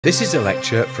This is a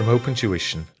lecture from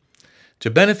OpenTuition.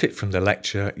 To benefit from the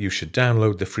lecture, you should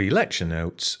download the free lecture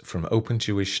notes from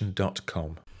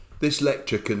opentuition.com. This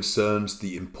lecture concerns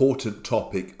the important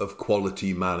topic of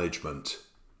quality management.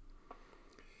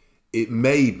 It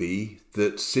may be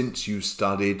that since you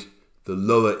studied the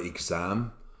lower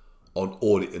exam on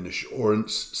audit and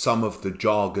assurance, some of the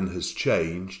jargon has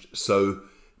changed, so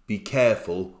be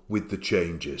careful with the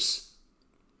changes.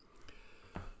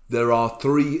 There are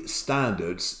three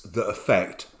standards that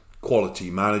affect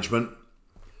quality management.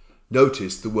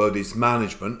 Notice the word is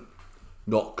management,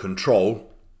 not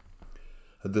control.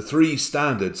 And the three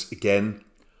standards again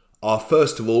are,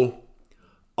 first of all,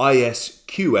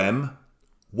 ISQM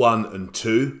 1 and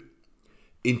 2,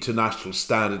 International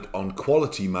Standard on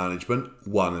Quality Management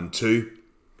 1 and 2.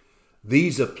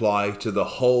 These apply to the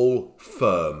whole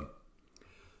firm.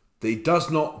 It does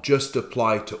not just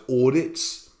apply to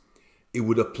audits, it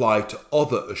would apply to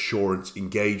other assurance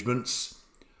engagements.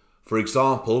 For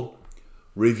example,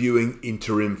 reviewing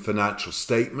interim financial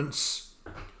statements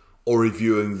or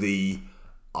reviewing the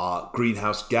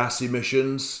greenhouse gas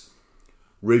emissions,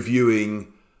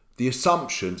 reviewing the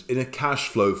assumptions in a cash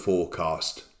flow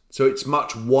forecast. So it's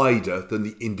much wider than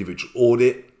the individual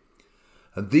audit.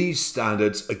 And these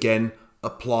standards again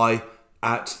apply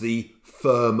at the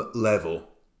firm level.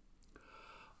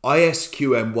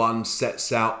 ISQM 1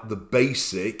 sets out the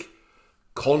basic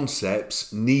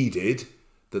concepts needed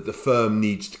that the firm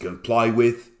needs to comply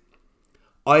with.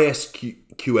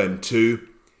 ISQM 2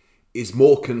 is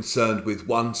more concerned with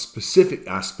one specific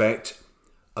aspect,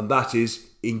 and that is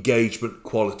engagement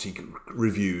quality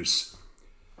reviews.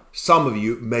 Some of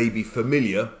you may be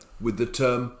familiar with the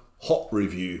term hot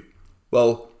review.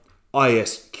 Well,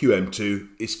 ISQM 2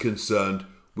 is concerned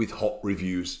with hot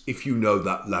reviews, if you know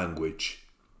that language.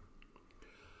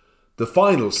 The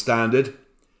final standard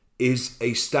is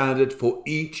a standard for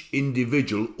each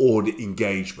individual audit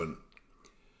engagement.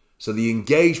 So the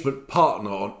engagement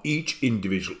partner on each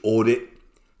individual audit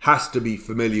has to be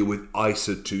familiar with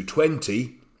ACCA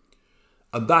 220,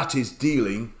 and that is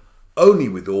dealing only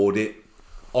with audit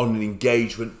on an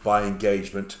engagement by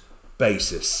engagement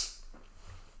basis.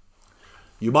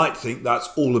 You might think that's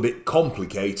all a bit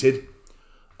complicated.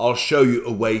 I'll show you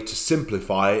a way to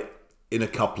simplify it in a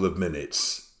couple of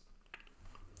minutes.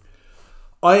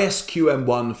 ISQM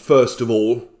 1, first of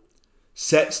all,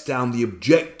 sets down the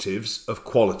objectives of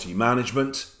quality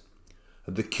management.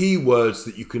 And the key words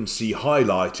that you can see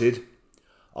highlighted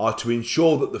are to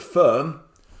ensure that the firm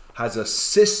has a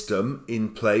system in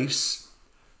place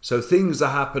so things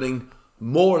are happening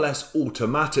more or less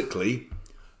automatically,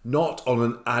 not on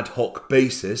an ad hoc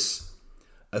basis,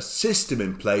 a system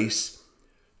in place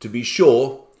to be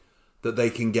sure that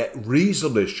they can get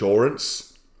reasonable assurance.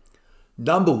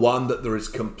 Number one, that there is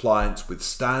compliance with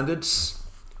standards,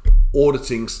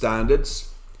 auditing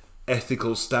standards,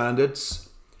 ethical standards,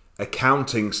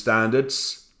 accounting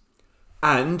standards,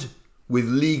 and with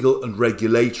legal and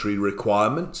regulatory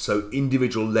requirements, so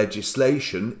individual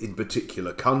legislation in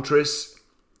particular countries.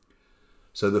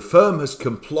 So the firm has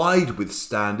complied with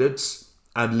standards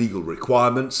and legal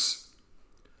requirements,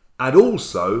 and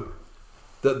also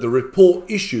that the report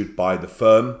issued by the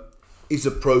firm is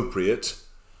appropriate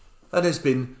and has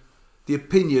been, the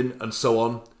opinion and so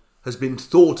on, has been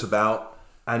thought about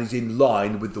and is in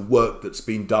line with the work that's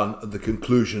been done and the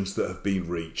conclusions that have been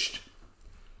reached.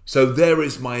 So there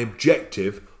is my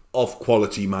objective of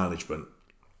quality management.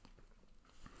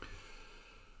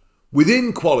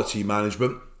 Within quality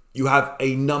management, you have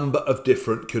a number of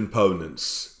different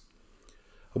components.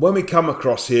 And when we come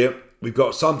across here, we've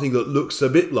got something that looks a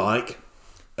bit like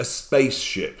a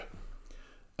spaceship.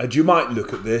 And you might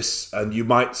look at this and you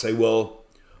might say, well,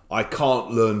 I can't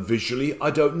learn visually.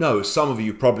 I don't know. Some of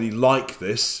you probably like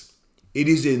this. It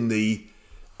is in the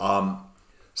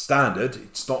standard.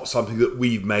 It's not something that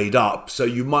we've made up. So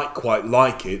you might quite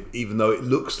like it, even though it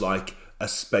looks like a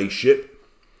spaceship.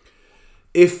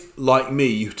 If, like me,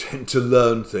 you tend to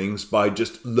learn things by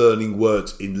just learning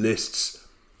words in lists,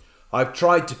 I've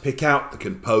tried to pick out the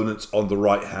components on the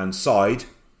right-hand side.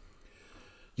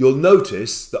 You'll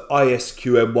notice that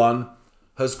ISQM 1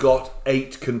 has got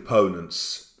 8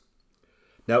 components.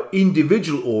 Now,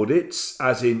 individual audits,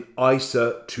 as in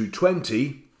ACCA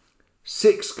 220,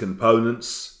 6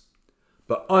 components,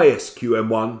 but ISQM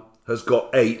 1 has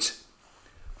got 8.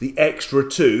 The extra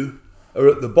 2 are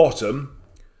at the bottom: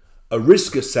 a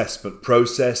risk assessment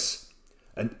process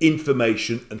and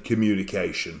information and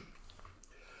communication.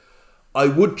 I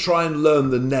would try and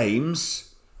learn the names,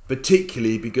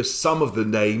 particularly because some of the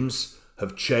names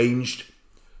have changed.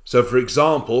 So for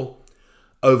example,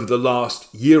 over the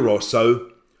last year or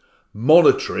so,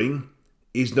 monitoring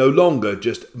is no longer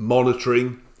just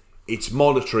monitoring, it's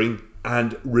monitoring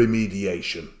and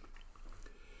remediation.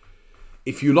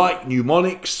 If you like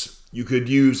mnemonics, you could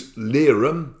use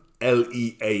LEAREM,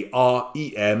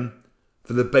 L-E-A-R-E-M,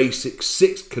 for the basic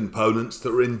 6 components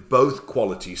that are in both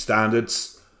quality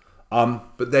standards.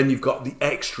 But then you've got the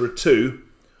extra 2,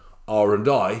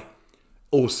 R&I,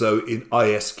 also in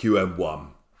ISQM 1.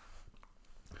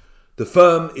 The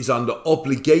firm is under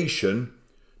obligation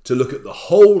to look at the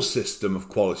whole system of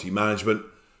quality management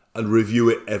and review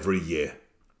it every year.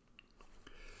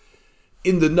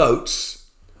 In the notes,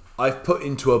 I've put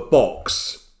into a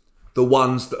box the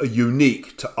ones that are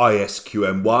unique to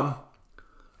ISQM 1.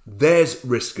 There's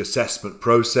risk assessment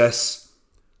process,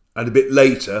 and a bit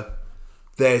later,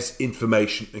 there's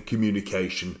information and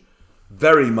communication,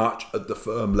 very much at the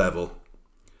firm level.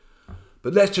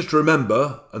 But let's just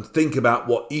remember and think about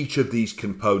what each of these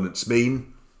components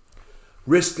mean.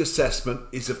 Risk assessment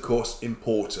is, of course,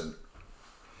 important.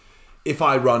 If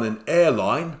I run an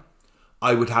airline,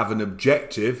 I would have an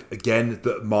objective, again,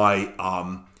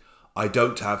 that I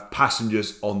don't have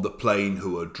passengers on the plane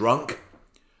who are drunk.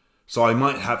 So I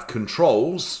might have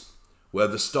controls where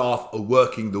the staff are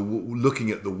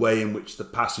looking at the way in which the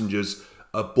passengers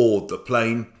aboard the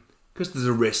plane, because there's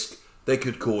a risk they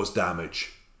could cause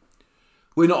damage.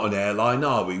 We're not an airline,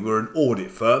 are we? We're an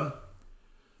audit firm.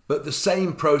 But the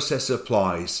same process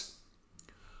applies.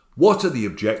 What are the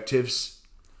objectives?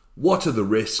 What are the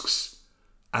risks?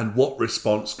 And what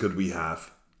response could we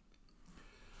have?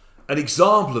 An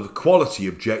example of a quality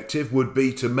objective would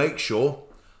be to make sure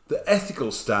that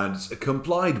ethical standards are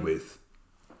complied with.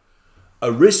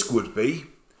 A risk would be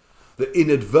that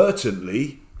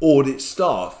inadvertently audit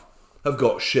staff have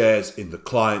got shares in the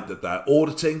client that they're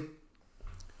auditing.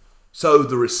 So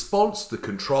the response, the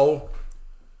control,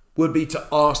 would be to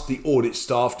ask the audit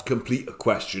staff to complete a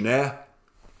questionnaire.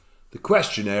 The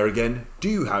questionnaire again, do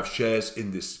you have shares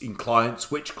in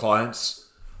clients, which clients,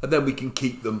 and then we can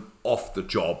keep them off the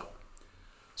job.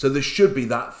 So there should be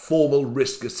that formal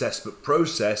risk assessment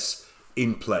process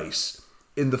in place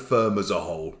in the firm as a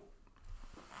whole.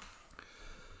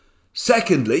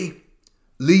 Secondly,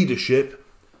 leadership,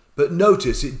 but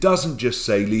notice it doesn't just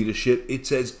say leadership, it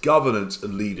says governance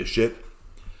and leadership.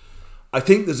 I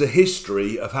think there's a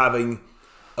history of having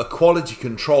a quality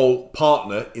control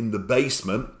partner in the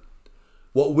basement.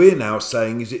 What we're now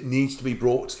saying is it needs to be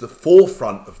brought to the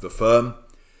forefront of the firm.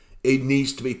 It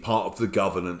needs to be part of the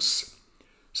governance.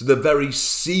 So the very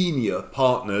senior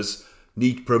partners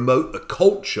need to promote a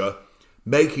culture,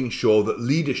 making sure that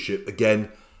leadership,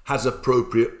 again, has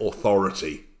appropriate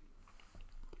authority.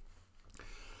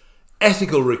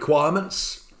 Ethical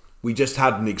requirements. We just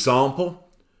had an example.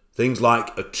 Things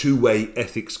like a 2-way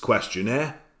ethics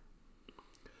questionnaire.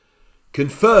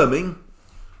 Confirming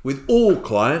with all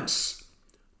clients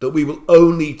that we will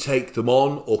only take them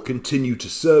on or continue to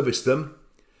service them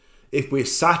if we're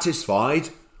satisfied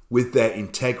with their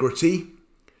integrity,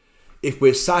 if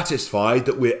we're satisfied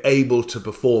that we're able to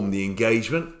perform the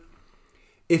engagement,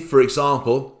 if, for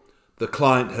example, the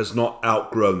client has not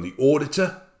outgrown the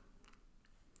auditor.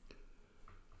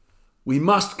 We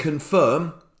must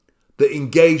confirm that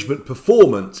engagement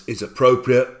performance is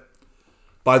appropriate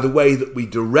by the way that we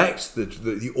direct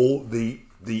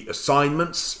the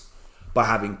assignments, by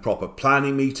having proper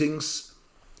planning meetings,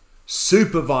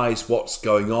 supervise what's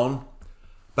going on,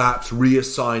 perhaps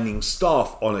reassigning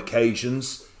staff on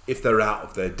occasions if they're out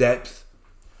of their depth,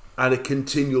 and a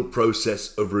continual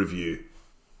process of review.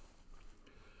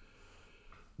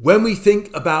 When we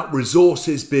think about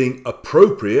resources being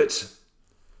appropriate,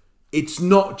 it's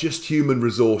not just human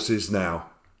resources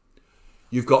now.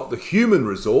 You've got the human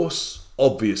resource,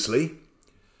 obviously.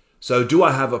 So do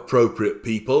I have appropriate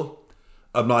people?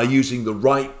 Am I using the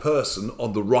right person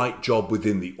on the right job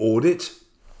within the audit?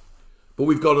 But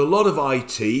we've got a lot of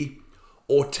IT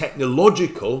or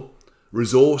technological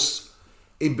resource,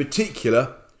 in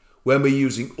particular when we're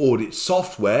using audit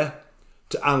software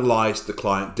to analyse the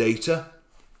client data.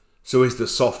 So is the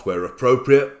software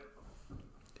appropriate?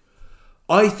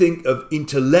 I think of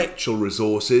intellectual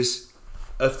resources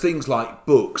of things like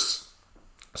books.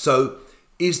 So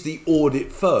is the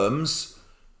audit firm's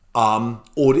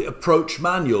audit approach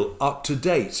manual up to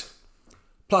date?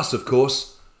 Plus, of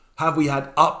course, have we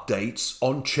had updates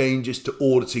on changes to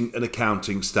auditing and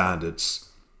accounting standards?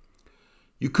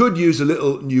 You could use a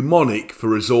little mnemonic for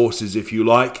resources if you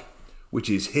like, which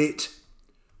is HIT,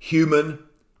 human,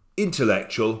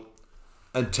 intellectual,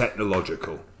 and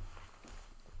technological.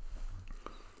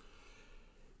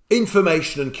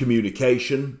 Information and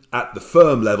communication at the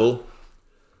firm level.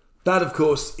 That, of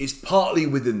course, is partly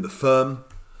within the firm,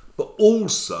 but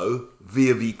also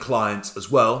V clients as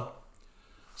well.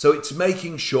 So it's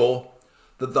making sure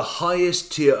that the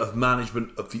highest tier of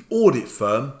management of the audit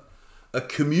firm are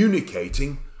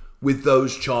communicating with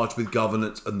those charged with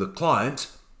governance and the client,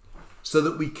 so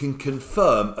that we can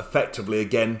confirm effectively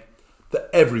again that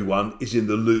everyone is in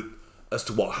the loop as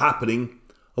to what's happening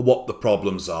and what the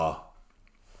problems are.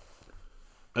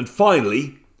 And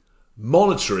finally,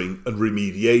 monitoring and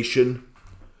remediation.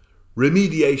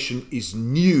 Remediation is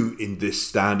new in this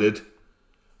standard,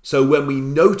 so when we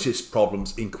notice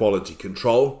problems in quality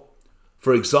control,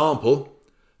 for example,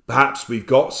 perhaps we've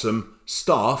got some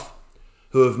staff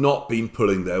who have not been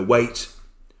pulling their weight,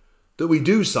 that we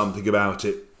do something about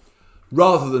it.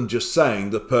 Rather than just saying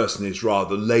the person is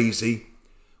rather lazy,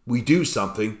 we do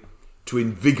something to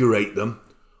invigorate them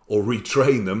or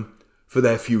retrain them for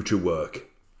their future work.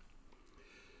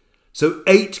 So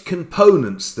 8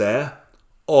 components there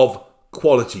of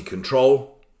quality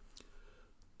control.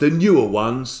 The newer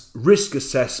ones, risk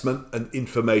assessment and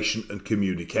information and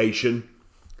communication.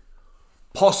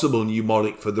 Possible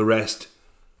mnemonic for the rest,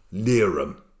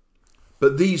 LERM.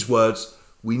 But these words,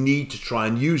 we need to try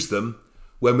and use them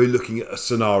when we're looking at a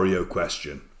scenario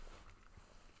question.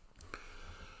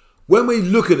 When we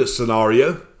look at a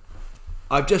scenario,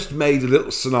 I've just made a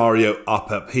little scenario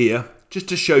up here, just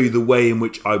to show you the way in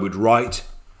which I would write.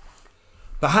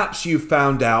 Perhaps you've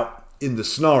found out in the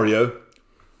scenario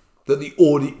that the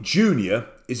audit junior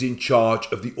is in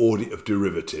charge of the audit of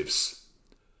derivatives.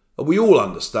 And we all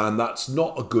understand that's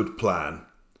not a good plan,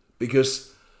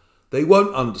 because they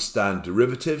won't understand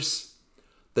derivatives,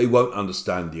 they won't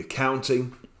understand the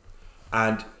accounting,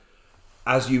 and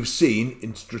as you've seen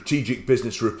in strategic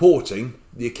business reporting,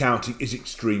 the accounting is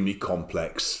extremely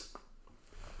complex.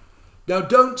 Now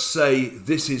don't say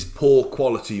this is poor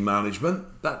quality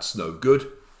management, that's no good.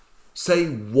 Say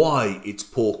why it's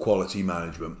poor quality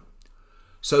management.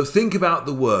 So think about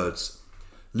the words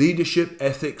leadership,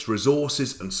 ethics,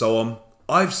 resources and so on.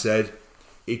 I've said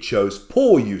it shows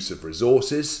poor use of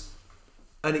resources,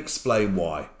 and explain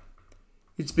why.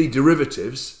 Its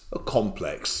derivatives are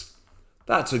complex.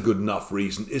 That's a good enough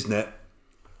reason, isn't it?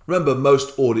 Remember,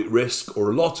 most audit risk, or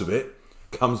a lot of it,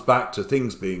 comes back to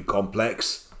things being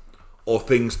complex or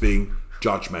things being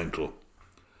judgmental.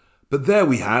 But there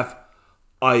we have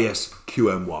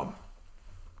ISQM1.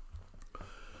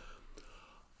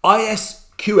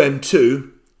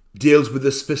 ISQM2 deals with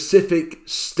a specific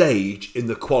stage in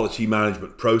the quality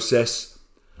management process,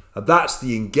 and that's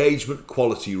the engagement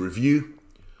quality review,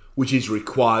 which is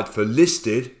required for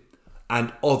listed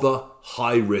and other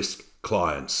high-risk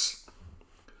clients.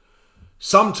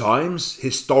 Sometimes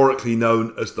historically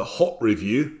known as the hot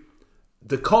review,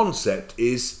 the concept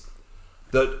is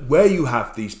that where you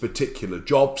have these particular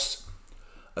jobs,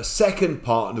 a second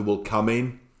partner will come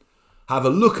in, have a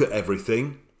look at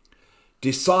everything,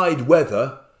 decide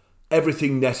whether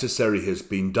everything necessary has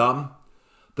been done,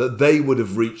 that they would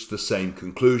have reached the same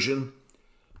conclusion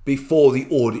before the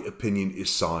audit opinion is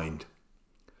signed.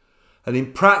 And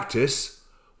in practice,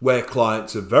 where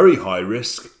clients are very high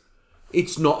risk,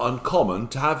 it's not uncommon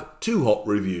to have 2 hot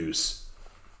reviews,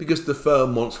 because the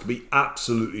firm wants to be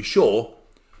absolutely sure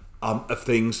of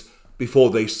things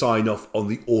before they sign off on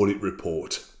the audit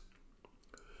report.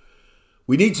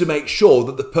 We need to make sure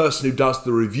that the person who does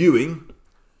the reviewing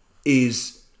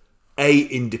is A,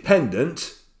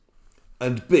 independent,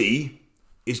 and B,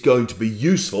 is going to be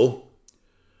useful.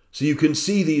 So you can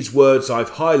see these words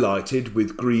I've highlighted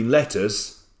with green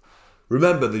letters.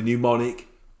 Remember the mnemonic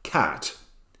CAT.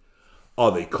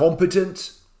 Are they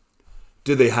competent?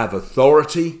 Do they have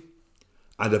authority?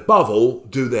 And above all,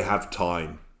 do they have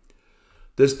time?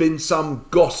 There's been some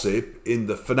gossip in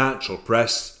the financial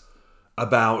press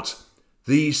about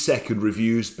these second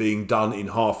reviews being done in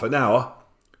half an hour,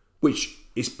 which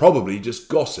is probably just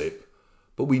gossip,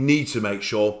 but we need to make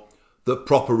sure that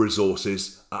proper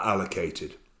resources are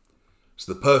allocated.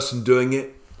 So the person doing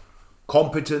it,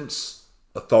 competence,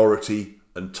 authority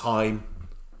and time,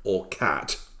 or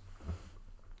CAT.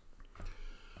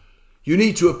 You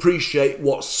need to appreciate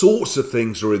what sorts of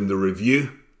things are in the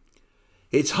review.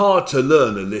 It's hard to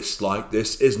learn a list like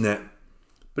this, isn't it?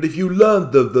 But if you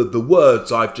learn the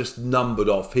words I've just numbered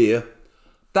off here,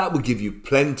 that would give you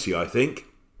plenty, I think.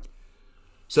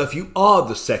 So if you are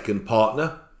the second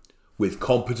partner with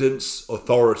competence,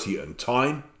 authority and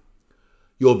time,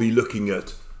 you'll be looking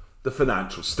at the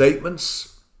financial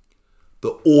statements,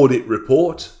 the audit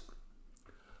report,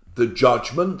 the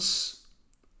judgments,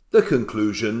 the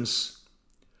conclusions,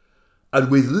 and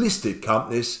with listed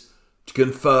companies to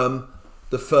confirm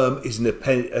the firm is in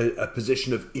a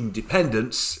position of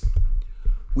independence.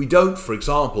 We don't, for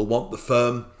example, want the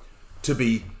firm to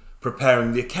be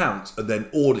preparing the accounts and then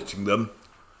auditing them,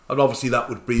 and obviously that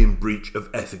would be in breach of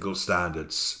ethical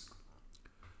standards.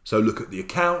 So look at the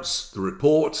accounts, the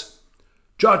report,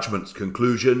 judgments,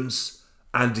 conclusions,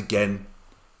 and again,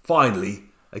 finally,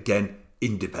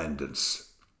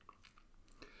 independence.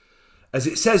 As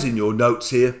it says in your notes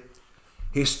here,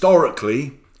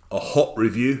 historically, a hot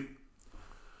review.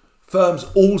 Firms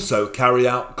also carry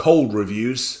out cold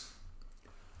reviews,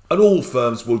 and all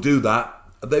firms will do that,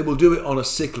 and they will do it on a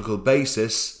cyclical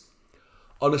basis.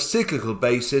 On a cyclical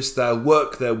basis, they'll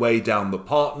work their way down the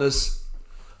partners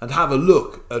and have a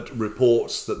look at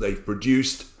reports that they've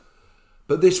produced,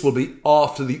 but this will be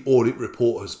after the audit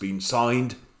report has been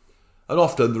signed, and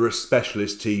often there are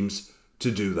specialist teams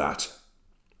to do that.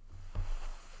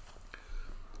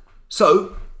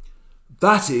 So,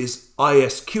 that is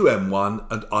ISQM1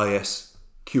 and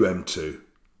ISQM2.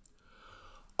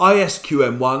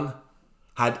 ISQM1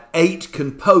 had 8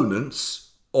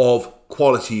 components of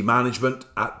quality management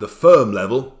at the firm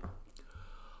level.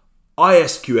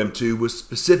 ISQM2 was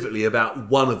specifically about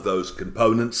one of those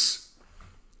components.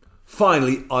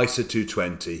 Finally, ISO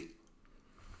 220.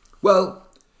 Well,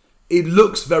 it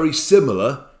looks very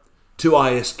similar to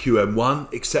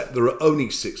ISQM1, except there are only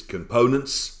 6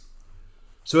 components.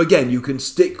 So again, you can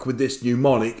stick with this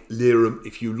mnemonic, LIRM,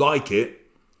 if you like it,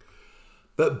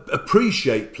 but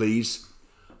appreciate, please,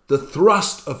 the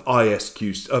thrust of ISO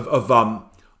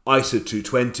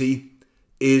 220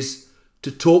 is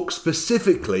to talk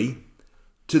specifically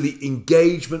to the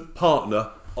engagement partner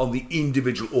on the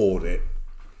individual audit.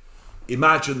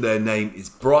 Imagine their name is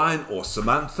Brian or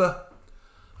Samantha,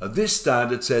 and this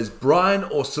standard says, Brian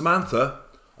or Samantha,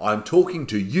 I'm talking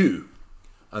to you,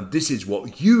 and this is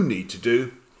what you need to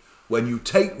do when you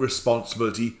take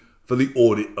responsibility for the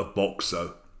audit of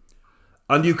Boxo.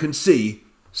 And you can see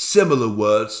similar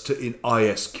words to in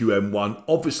ISQM1,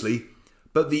 obviously,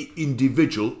 but the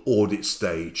individual audit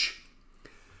stage.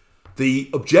 The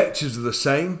objectives are the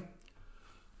same.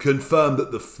 Confirm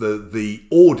that the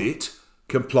audit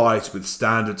complies with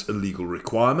standards and legal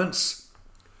requirements.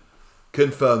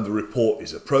 Confirm the report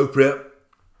is appropriate.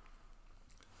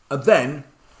 And then,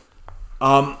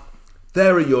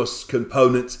 there are your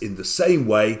components in the same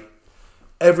way,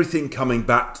 everything coming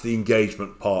back to the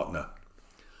engagement partner.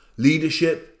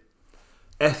 Leadership,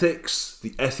 ethics,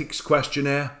 the ethics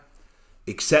questionnaire,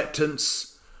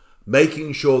 acceptance,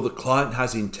 making sure the client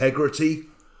has integrity,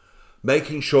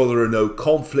 making sure there are no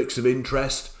conflicts of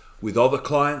interest with other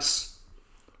clients,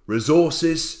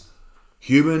 resources,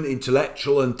 human,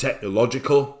 intellectual and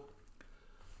technological.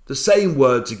 The same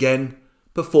words again,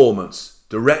 performance,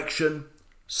 direction,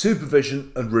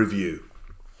 supervision and review.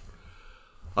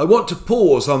 I want to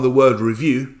pause on the word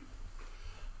review.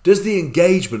 Does the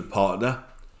engagement partner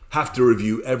have to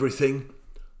review everything?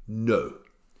 No.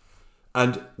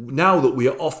 And now that we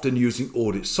are often using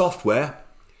audit software,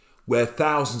 where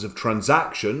thousands of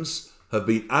transactions have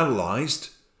been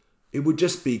analysed, it would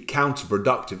just be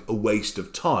counterproductive, a waste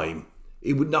of time.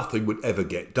 Nothing would ever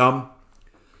get done.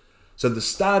 So the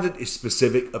standard is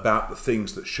specific about the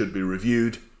things that should be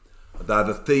reviewed. That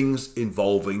are things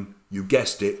involving, you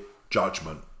guessed it,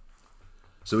 judgment.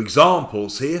 So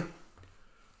examples here,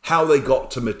 how they got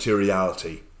to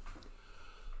materiality.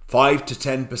 5 to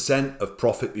 10% of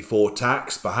profit before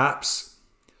tax, perhaps.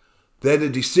 Then a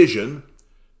decision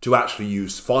to actually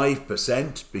use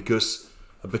 5% because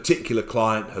a particular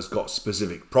client has got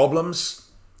specific problems.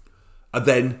 And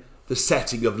then the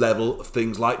setting of level of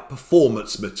things like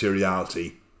performance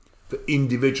materiality for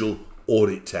individual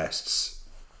audit tests.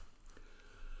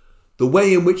 The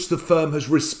way in which the firm has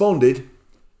responded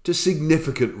to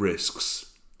significant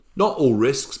risks. Not all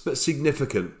risks, but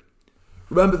significant.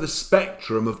 Remember the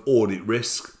spectrum of audit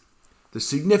risk. The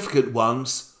significant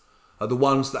ones are the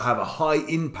ones that have a high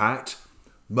impact,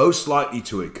 most likely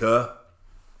to occur.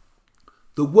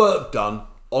 The work done,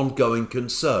 ongoing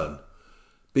concern,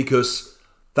 because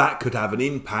that could have an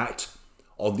impact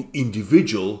on the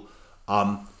individual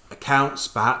accounts,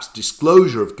 perhaps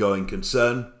disclosure of going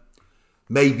concern,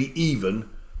 maybe even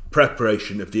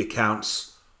preparation of the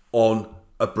accounts on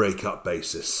a breakup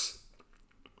basis.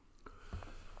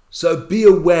 So be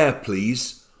aware,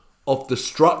 please, of the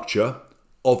structure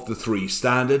of the 3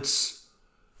 standards,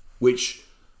 which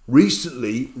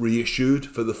recently reissued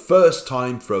for the first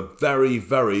time for a very,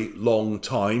 very long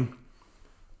time,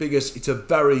 because it's a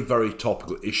very, very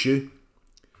topical issue.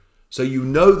 So you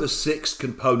know the 6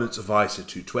 components of ISO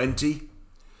 220,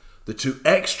 the 2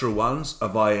 extra ones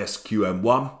of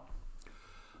ISQM1,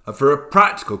 and for a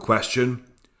practical question,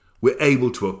 we're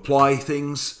able to apply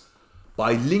things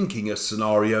by linking a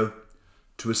scenario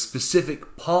to a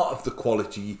specific part of the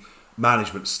quality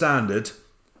management standard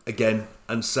again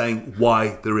and saying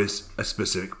why there is a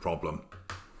specific problem.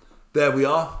 There we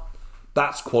are.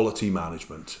 That's quality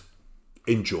management.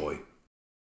 Enjoy.